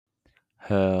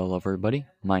Hello, everybody.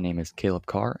 My name is Caleb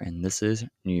Carr, and this is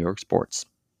New York Sports.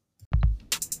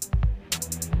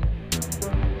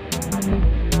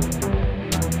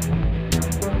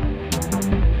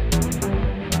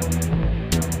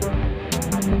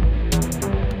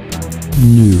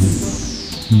 New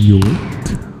York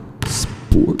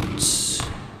Sports.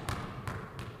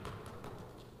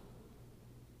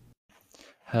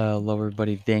 Hello,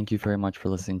 everybody. Thank you very much for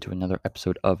listening to another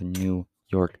episode of New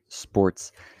York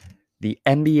Sports. The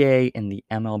NBA and the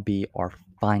MLB are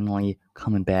finally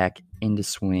coming back into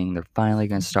swing. They're finally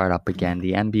going to start up again.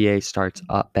 The NBA starts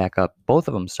back up. Both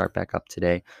of them start back up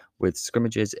today with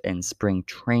scrimmages and spring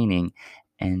training,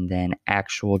 and then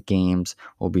actual games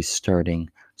will be starting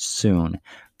soon.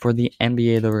 For the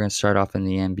NBA, though, we're going to start off in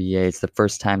the NBA. It's the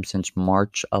first time since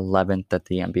March 11th that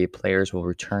the NBA players will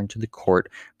return to the court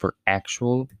for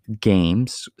actual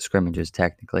games, scrimmages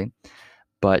technically.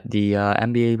 But the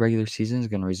NBA regular season is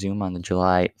going to resume on the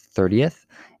July 30th,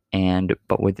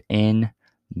 but within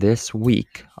this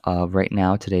week, right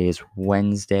now, today is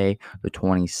Wednesday, the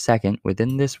 22nd.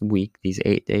 Within this week, these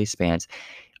 8-day spans,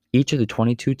 each of the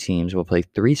 22 teams will play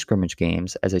 3 scrimmage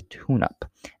games as a tune-up.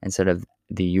 Instead of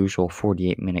the usual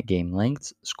 48-minute game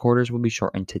lengths, quarters will be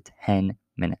shortened to 10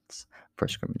 minutes for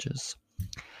scrimmages.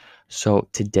 So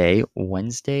today,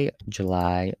 Wednesday,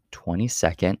 July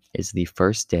 22nd, is the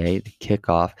first day, the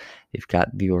kickoff. They've got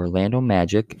the Orlando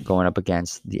Magic going up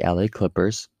against the LA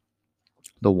Clippers,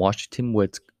 the Washington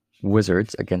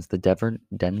Wizards against the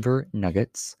Denver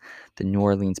Nuggets, the New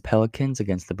Orleans Pelicans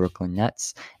against the Brooklyn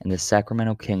Nets, and the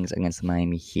Sacramento Kings against the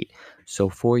Miami Heat. So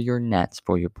for your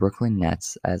Brooklyn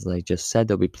Nets, as I just said,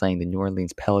 they'll be playing the New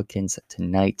Orleans Pelicans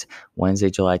tonight, Wednesday,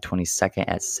 July 22nd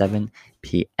at 7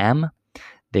 p.m.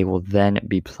 They will then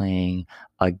be playing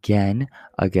again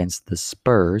against the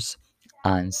Spurs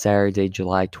on Saturday,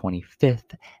 July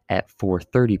 25th at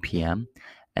 4:30 p.m.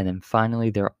 And then finally,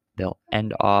 they'll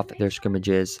end off their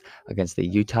scrimmages against the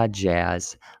Utah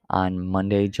Jazz on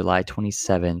Monday, July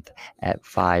 27th at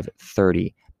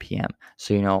 5:30 p.m.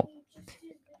 So,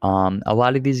 a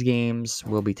lot of these games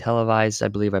will be televised. I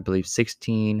believe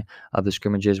 16 of the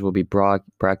scrimmages will be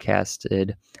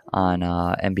broadcasted on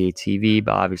NBA TV,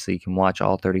 but obviously you can watch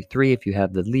all 33 if you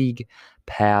have the league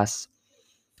pass.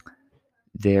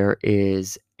 There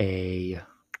is a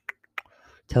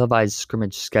televised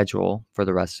scrimmage schedule for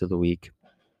the rest of the week.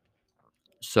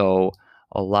 So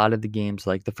a lot of the games,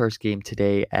 like the first game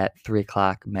today at 3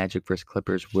 o'clock, Magic versus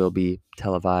Clippers, will be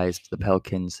televised. The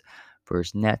Pelicans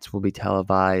versus Nets will be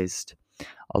televised.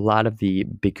 A lot of the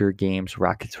bigger games,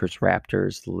 Rockets versus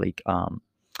Raptors,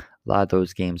 a lot of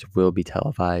those games will be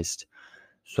televised.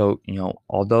 So,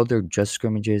 although they're just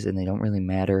scrimmages and they don't really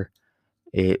matter,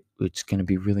 it's going to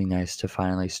be really nice to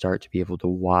finally start to be able to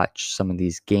watch some of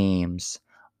these games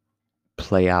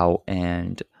play out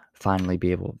and finally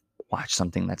be able to watch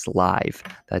something that's live,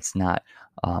 that's not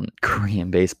Korean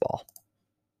baseball.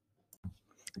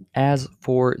 As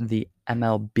for the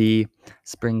MLB,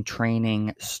 spring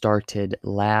training started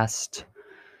last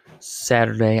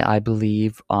Saturday, I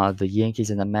believe. The Yankees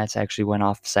and the Mets actually went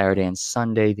off Saturday and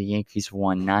Sunday. The Yankees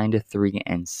won 9-3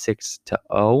 and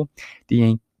 6-0.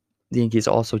 The Yankees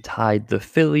also tied the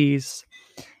Phillies,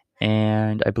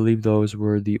 and I believe those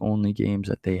were the only games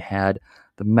that they had.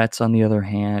 The Mets, on the other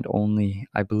hand,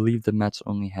 the Mets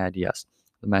only had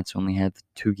the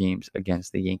 2 games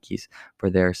against the Yankees for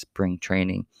their spring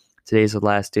training. Today is the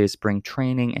last day of spring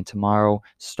training, and tomorrow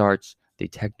starts the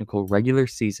technical regular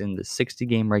season, the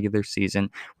 60-game regular season,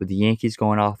 with the Yankees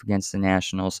going off against the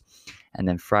Nationals. And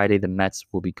then Friday, the Mets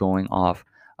will be going off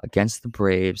against the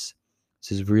Braves.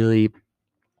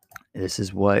 This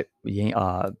is what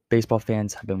baseball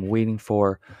fans have been waiting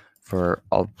for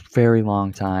a very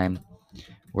long time.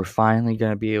 We're finally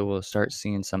going to be able to start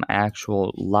seeing some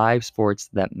actual live sports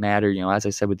that matter. As I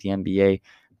said with the NBA,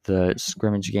 the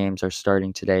scrimmage games are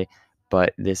starting today,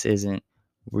 but this isn't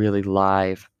really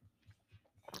live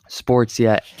sports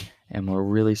yet, and we're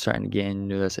really starting to get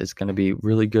into this. It's going to be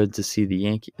really good to see the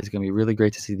Yankees. It's going to be really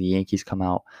great to see the Yankees come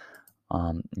out.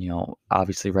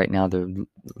 Obviously right now they're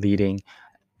leading.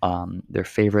 They're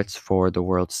favorites for the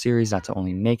World Series, not to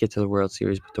only make it to the World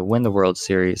Series, but to win the World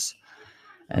Series.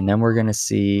 And then we're going to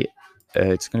see,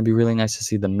 it's going to be really nice to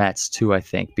see the Mets too, I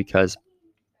think, because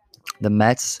the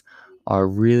Mets are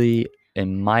really,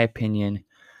 in my opinion,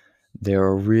 they're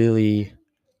a really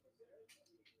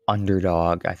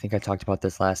underdog. I think I talked about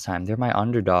this last time. They're my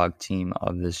underdog team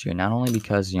of this year, not only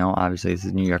because, obviously this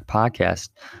is a New York podcast,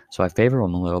 so I favor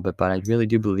them a little bit, but I really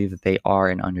do believe that they are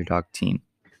an underdog team.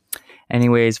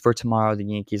 Anyways, for tomorrow, the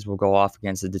Yankees will go off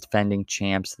against the defending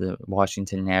champs, the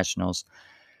Washington Nationals.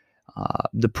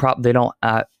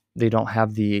 They don't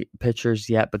have the pitchers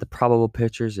yet, but the probable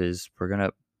pitchers is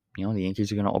the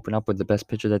Yankees are going to open up with the best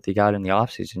pitcher that they got in the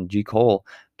offseason,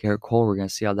 Garrett Cole. We're going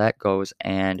to see how that goes.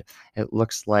 And it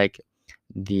looks like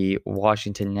the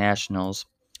Washington Nationals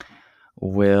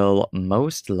will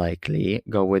most likely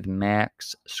go with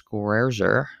Max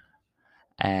Scherzer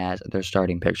as their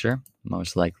starting pitcher.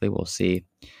 Most likely. We'll see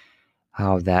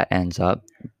how that ends up,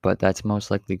 but that's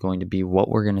most likely going to be what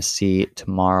we're going to see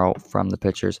tomorrow from the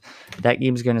pitchers. That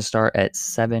game's going to start at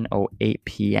 7:08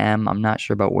 p.m. I'm not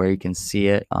sure about where you can see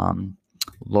it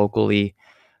locally.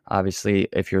 Obviously,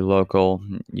 if you're local,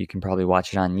 you can probably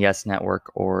watch it on Yes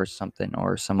Network or something,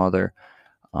 or some other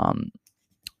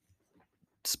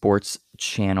sports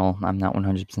channel. I'm not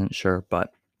 100% sure,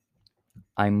 but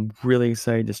I'm really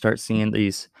excited to start seeing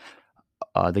these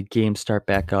the games start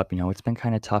back up. It's been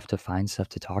kind of tough to find stuff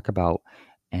to talk about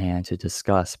and to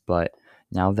discuss, but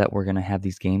now that we're going to have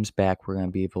these games back, we're going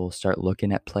to be able to start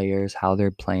looking at players, how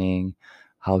they're playing,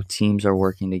 how teams are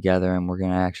working together, and I'm going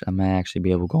to actually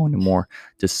be able to go into more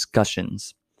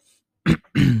discussions.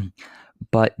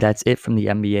 But that's it from the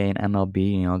NBA and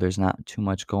MLB. There's not too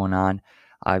much going on.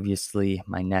 Obviously,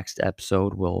 my next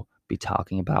episode will be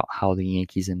talking about how the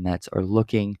Yankees and Mets are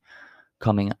looking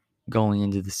going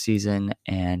into the season,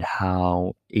 and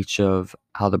how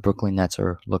the Brooklyn Nets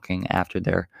are looking after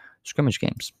their scrimmage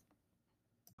games.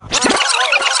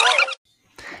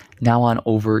 Now on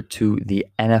over to the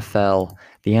NFL.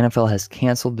 The NFL has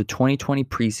canceled the 2020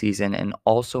 preseason and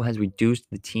also has reduced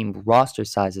the team roster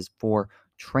sizes for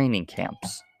training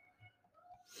camps.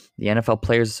 The NFL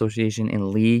Players Association and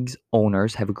leagues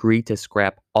owners have agreed to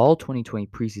scrap all 2020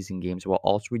 preseason games while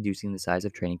also reducing the size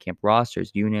of training camp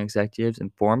rosters. Union executives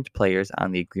informed players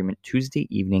on the agreement Tuesday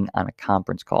evening on a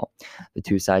conference call. The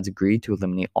two sides agreed to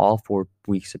eliminate all 4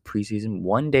 weeks of preseason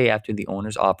one day after the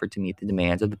owners offered to meet the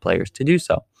demands of the players to do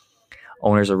so.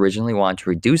 Owners originally wanted to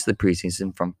reduce the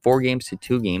preseason from 4 games to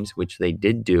 2 games, which they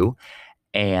did do,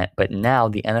 but now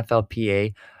the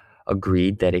NFLPA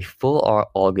agreed that a full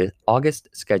August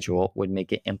schedule would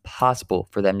make it impossible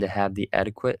for them to have the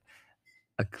adequate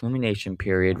acclimation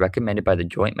period recommended by the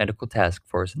Joint Medical Task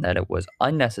Force, and that it was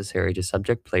unnecessary to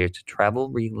subject players to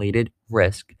travel-related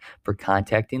risk for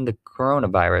contacting the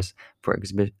coronavirus for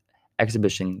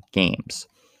exhibition games.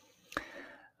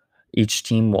 Each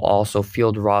team will also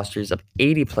field rosters of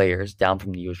 80 players, down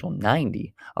from the usual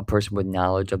 90. A person with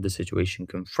knowledge of the situation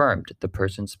confirmed. The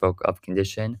person spoke of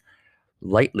condition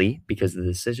lightly because the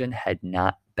decision had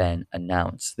not been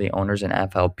announced. The owners and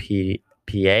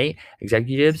FLPA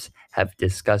executives have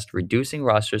discussed reducing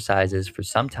roster sizes for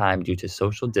some time due to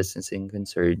social distancing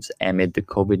concerns amid the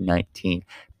COVID-19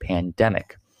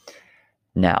 pandemic.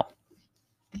 Now,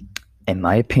 in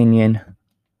my opinion,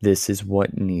 this is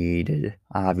what needed,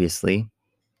 obviously,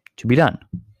 to be done.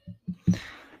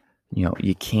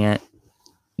 You can't,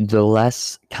 the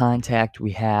less contact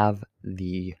we have,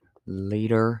 the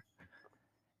later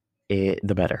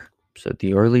the better. So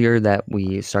the earlier that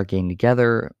we start getting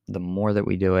together, the more that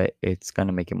we do it, it's going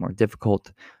to make it more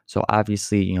difficult. So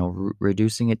obviously,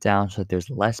 reducing it down so that there's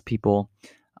less people.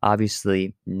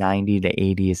 Obviously, 90 to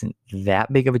 80 isn't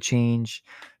that big of a change,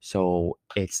 so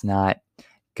it's not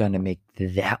going to make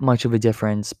that much of a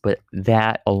difference. But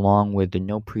that, along with the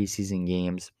no preseason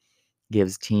games,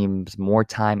 gives teams more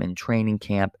time in training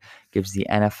camp, gives the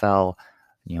NFL,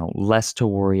 less to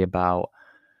worry about.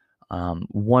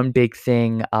 One big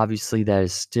thing, obviously, that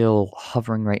is still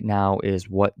hovering right now is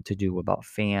what to do about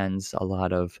fans. A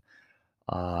lot of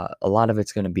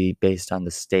it's going to be based on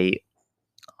the state.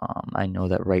 I know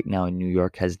that right now New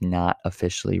York has not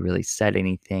officially really said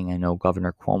anything. I know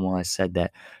Governor Cuomo has said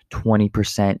that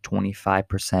 20%,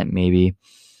 25% maybe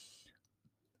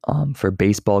for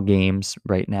baseball games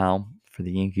right now, for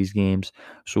the Yankees games.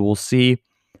 So we'll see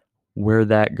where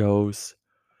that goes.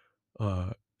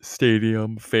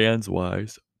 Stadium fans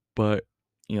wise, but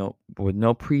with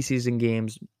no preseason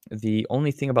games, the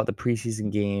only thing about the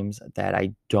preseason games that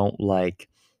I don't like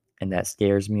and that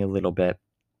scares me a little bit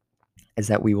is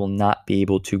that we will not be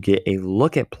able to get a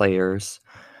look at players,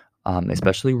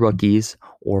 especially rookies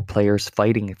or players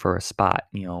fighting for a spot.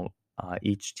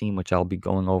 Each team, which I'll be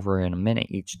going over in a minute,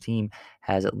 each team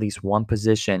has at least one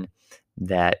position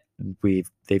that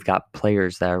they've got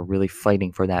players that are really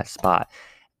fighting for that spot.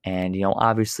 And,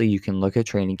 obviously you can look at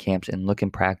training camps and look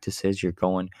in practices. You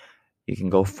can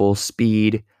go full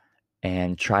speed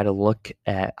and try to look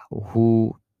at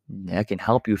who that can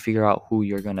help you figure out who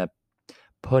you're going to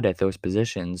put at those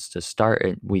positions to start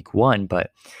at week 1.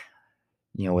 But,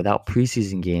 without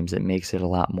preseason games, it makes it a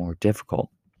lot more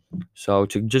difficult. So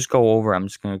to just go over, I'm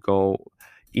just going to go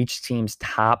each team's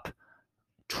top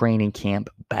training camp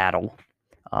battle.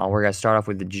 We're going to start off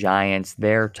with the Giants.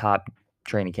 Their top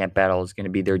training camp battle is going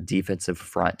to be their defensive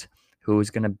front. Who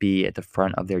is going to be at the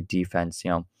front of their defense?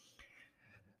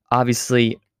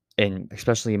 Obviously, and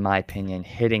especially in my opinion,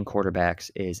 hitting quarterbacks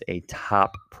is a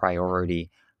top priority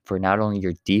for not only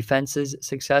your defense's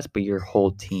success, but your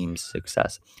whole team's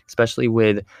success. Especially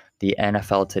with the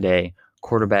NFL today,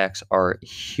 quarterbacks are a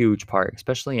huge part,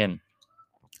 especially in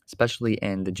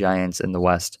the Giants in the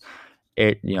West.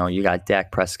 You got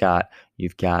Dak Prescott,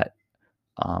 you've got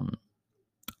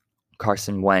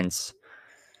Carson Wentz,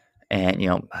 and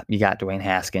you got Dwayne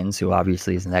Haskins, who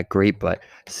obviously isn't that great, but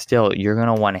still, you're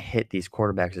gonna want to hit these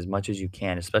quarterbacks as much as you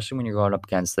can, especially when you're going up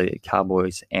against the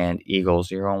Cowboys and Eagles.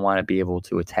 You're gonna want to be able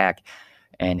to attack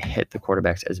and hit the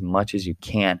quarterbacks as much as you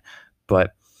can.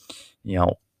 But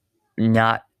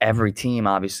not every team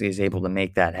obviously is able to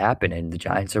make that happen, and the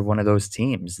Giants are one of those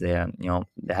teams. They,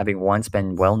 having once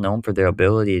been well known for their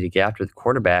ability to get after the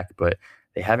quarterback, but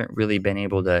they haven't really been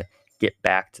able to get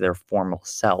back to their formal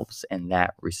selves in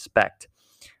that respect.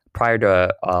 Prior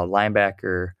to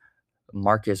linebacker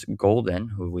Marcus Golden,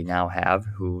 who we now have,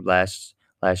 who last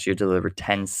year delivered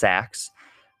 10 sacks,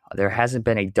 there hasn't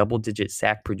been a double-digit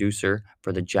sack producer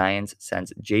for the Giants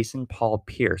since Jason Paul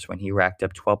Pierce when he racked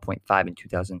up 12.5 in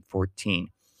 2014.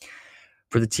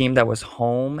 For the team that was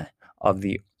home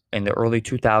in the early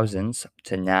 2000s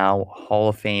to now Hall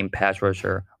of Fame pass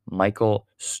rusher Michael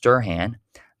Strahan,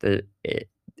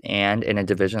 and in a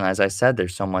division, as I said,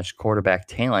 there's so much quarterback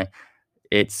talent,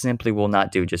 it simply will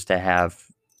not do just to have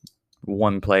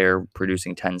one player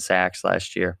producing 10 sacks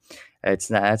last year. It's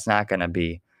not going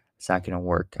to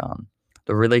work.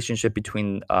 The relationship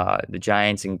between the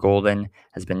Giants and Golden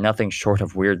has been nothing short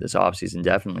of weird this offseason,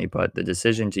 definitely, but the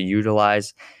decision to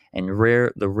utilize and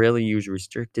rarely used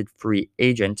restricted free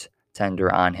agent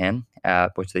tender on him,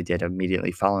 which they did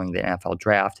immediately following the NFL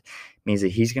draft, means that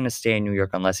he's going to stay in New York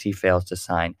unless he fails to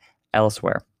sign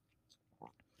elsewhere.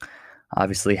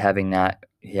 Obviously,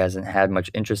 he hasn't had much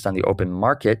interest on the open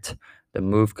market, the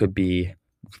move could be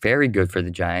very good for the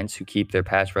Giants, who keep their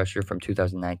pass rusher from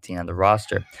 2019 on the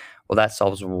roster. Well, that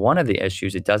solves one of the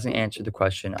issues. It doesn't answer the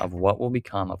question of what will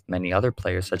become of many other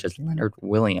players, such as Leonard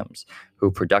Williams,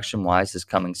 who production-wise this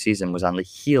coming season was on the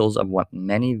heels of what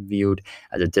many viewed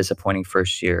as a disappointing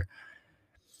first year,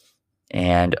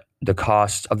 and the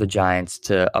cost of the Giants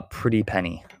to a pretty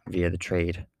penny via the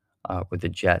trade with the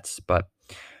Jets. But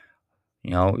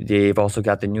they've also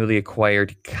got the newly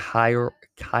acquired Kyler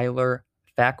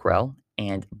Fackrell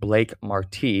and Blake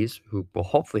Martez, who will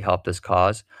hopefully help this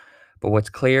cause. But what's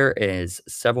clear is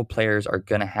several players are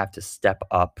going to have to step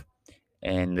up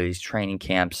in these training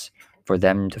camps for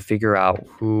them to figure out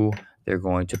who they're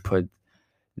going to put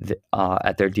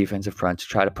at their defensive front to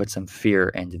try to put some fear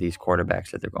into these quarterbacks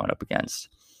that they're going up against.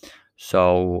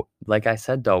 So, like I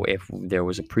said, though, if there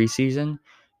was a preseason,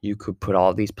 you could put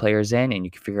all these players in and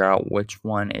you can figure out which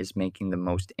one is making the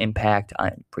most impact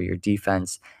for your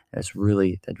defense. That'd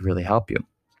really help you.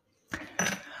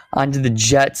 On to the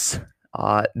Jets.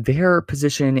 Their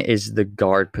position is the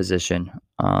guard position.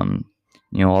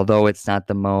 Although it's not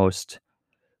the most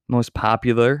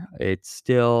popular, it's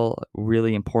still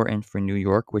really important for New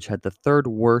York, which had the third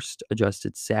worst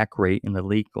adjusted sack rate in the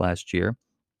league last year.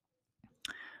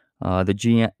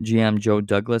 The GM Joe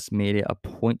Douglas made it a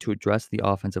point to address the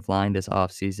offensive line this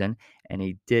offseason, and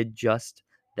he did just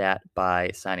that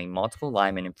by signing multiple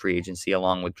linemen in free agency,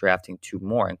 along with drafting two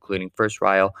more, including first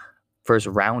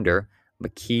rounder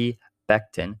Mekhi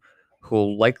Becton, who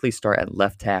will likely start at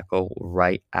left tackle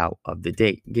right out of the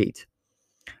gate.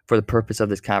 For the purpose of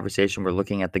this conversation, we're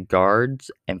looking at the guards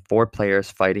and four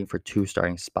players fighting for two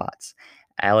starting spots.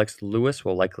 Alex Lewis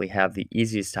will likely have the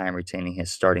easiest time retaining his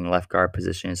starting left guard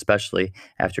position, especially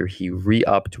after he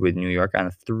re-upped with New York on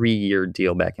a 3-year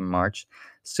deal back in March.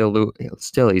 Still,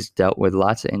 he's dealt with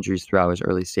lots of injuries throughout his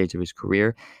early stage of his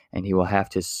career, and he will have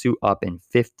to suit up in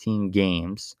 15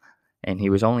 games, and he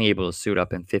was only able to suit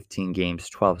up in 15 games,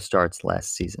 12 starts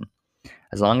last season.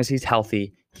 As long as he's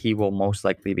healthy, he will most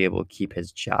likely be able to keep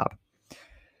his job.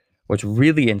 What's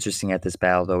really interesting at this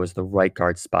battle, though, is the right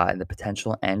guard spot and the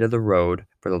potential end of the road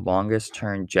for the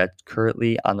longest-term Jet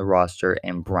currently on the roster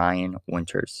and Brian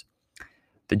Winters.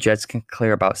 The Jets can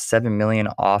clear about $7 million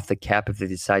off the cap if they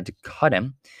decide to cut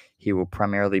him. He will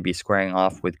primarily be squaring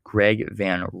off with Greg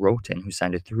Van Roten, who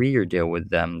signed a 3-year deal with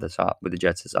the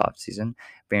Jets this offseason.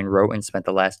 Van Roten spent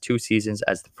the last 2 seasons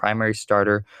as the primary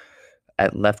starter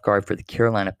at left guard for the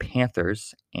Carolina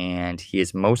Panthers, and he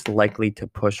is most likely to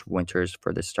push Winters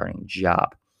for the starting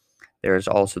job. There is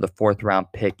also the 4th-round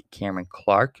pick, Cameron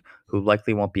Clark, who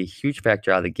likely won't be a huge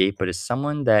factor out of the gate, but is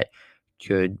someone that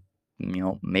could,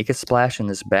 make a splash in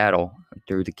this battle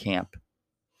through the camp.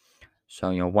 So,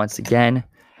 once again,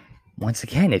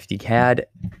 if you had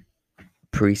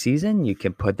preseason, you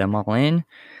can put them all in,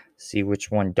 see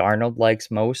which one Darnold likes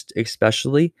most,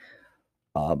 especially.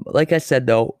 Like I said,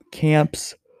 though,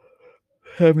 camps,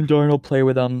 having Darnold play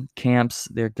with them, camps,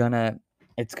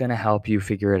 it's gonna help you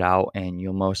figure it out, and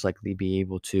you'll most likely be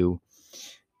able to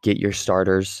get your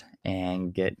starters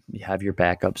and have your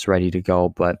backups ready to go.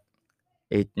 But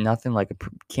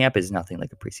camp is nothing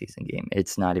like a preseason game.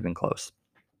 It's not even close.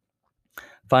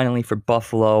 Finally, for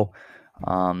Buffalo,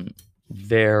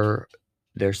 their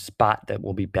spot that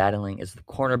will be battling is the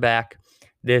cornerback.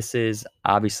 This is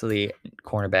obviously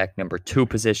cornerback number 2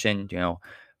 position.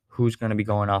 Who's going to be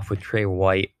going off with Trey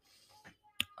White?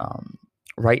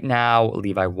 Right now,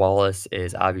 Levi Wallace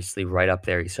is obviously right up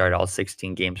there. He started all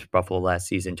 16 games for Buffalo last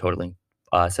season, totaling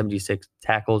 76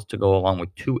 tackles to go along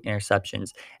with 2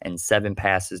 interceptions and 7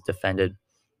 passes defended.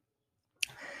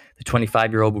 The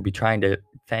 25-year-old will be trying to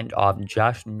fend off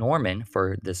Josh Norman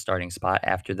for the starting spot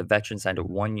after the veteran signed a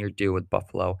 1-year deal with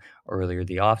Buffalo earlier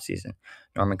the offseason.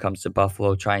 Norman comes to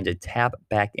Buffalo trying to tap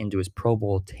back into his Pro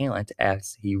Bowl talent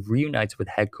as he reunites with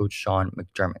head coach Sean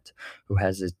McDermott, who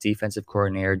has his defensive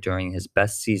coordinator during his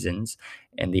best seasons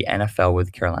in the NFL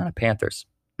with Carolina Panthers.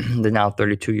 The now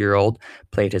 32-year-old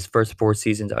played his first 4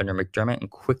 seasons under McDermott and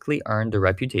quickly earned the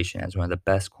reputation as one of the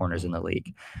best corners in the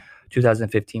league.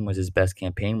 2015 was his best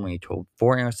campaign when he totaled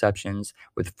 4 interceptions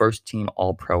with first-team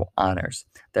All-Pro honors.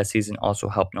 That season also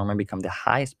helped Norman become the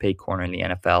highest-paid corner in the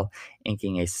NFL,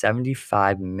 inking a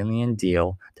 $75 million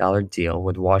deal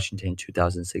with Washington in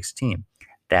 2016.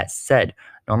 That said,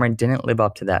 Norman didn't live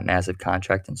up to that massive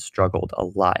contract and struggled a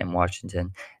lot in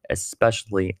Washington,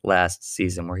 especially last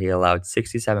season, where he allowed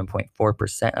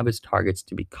 67.4% of his targets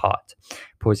to be caught.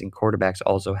 Opposing quarterbacks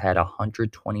also had a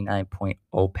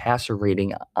 129.0 passer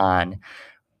rating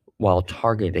while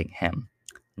targeting him.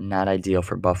 Not ideal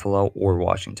for Buffalo or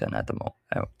Washington at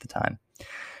the time.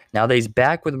 Now that he's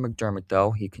back with McDermott,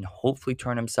 though, he can hopefully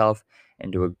turn himself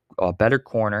into a better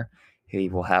corner. He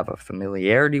will have a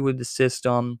familiarity with the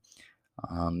system.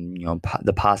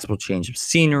 The possible change of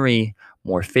scenery,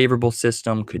 more favorable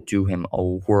system could do him a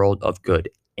world of good.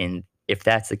 And if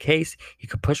that's the case, he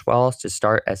could push Wallace to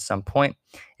start at some point.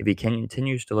 If he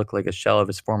continues to look like a shell of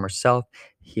his former self,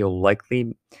 he's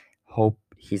likely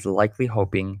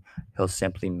hoping he'll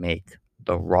simply make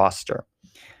the roster.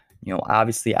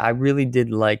 Obviously, I really did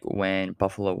like when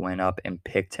Buffalo went up and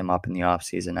picked him up in the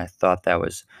offseason. I thought that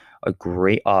was a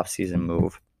great offseason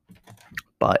move.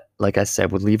 But like I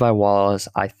said, with Levi Wallace,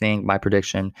 I think my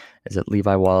prediction is that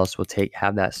Levi Wallace will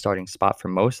have that starting spot for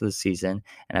most of the season.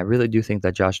 And I really do think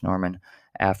that Josh Norman,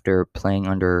 after playing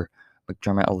under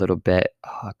McDermott a little bit,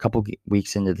 a couple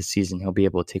weeks into the season, he'll be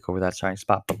able to take over that starting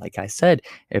spot. But like I said,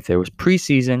 if there was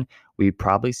preseason, we'd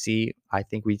see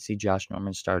Josh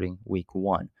Norman starting week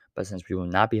 1. But since we will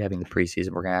not be having the preseason,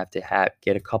 we're going to have to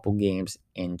get a couple games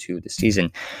into the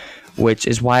season, which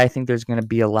is why I think there's going to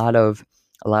be a lot of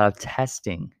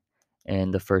testing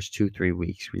in the first 2-3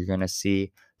 weeks. You're going to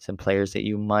see some players that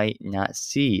you might not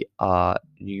see,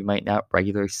 you might not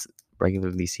regularly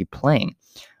see playing.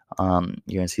 You're going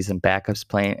to see some backups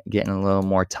playing, getting a little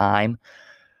more time.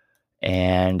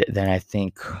 And then I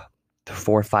think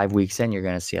 4 or 5 weeks in, you're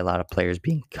going to see a lot of players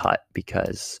being cut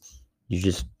because you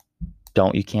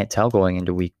can't tell going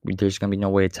into there's going to be no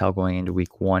way to tell going into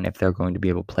week 1 if they're going to be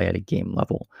able to play at a game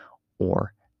level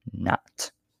or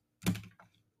not.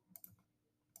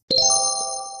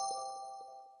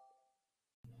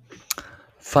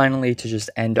 Finally, to just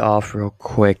end off real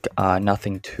quick,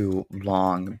 nothing too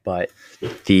long, but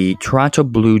the Toronto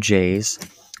Blue Jays,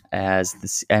 as the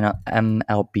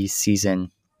MLB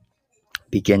season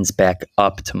begins back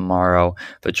up tomorrow,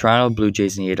 the Toronto Blue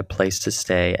Jays need a place to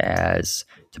stay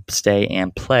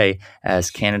and play, as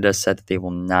Canada said that they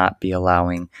will not be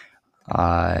allowing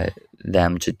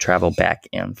them to travel back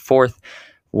and forth.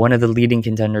 One of the leading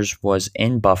contenders was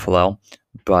in Buffalo,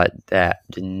 but that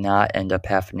did not end up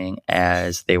happening,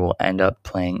 as they will end up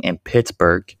playing in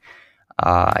Pittsburgh.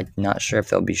 I'm not sure if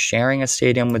they'll be sharing a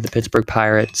stadium with the Pittsburgh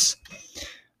Pirates,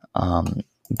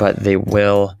 but they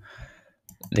will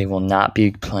not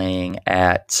be playing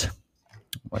at,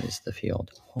 what is the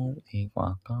field? Holy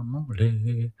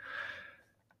guacamole.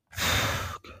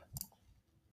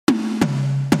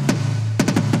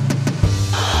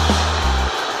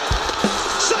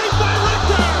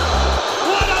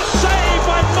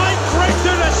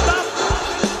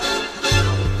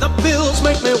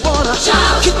 Make me wanna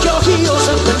shout, kick your heels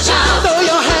up and shout, throw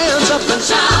your hands up and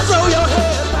shout, throw your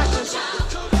head back and shout.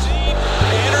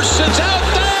 Anderson's out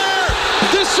there.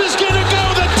 This is gonna go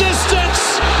the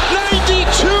distance.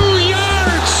 92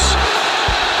 yards.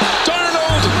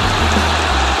 Darnold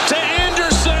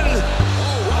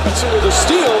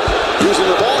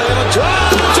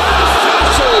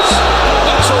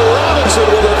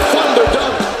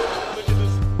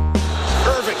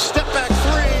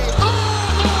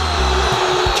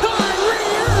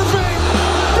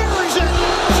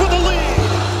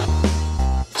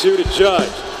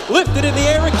Judge. Lifted in the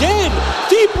air again.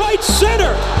 Deep right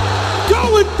center.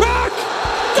 Going back.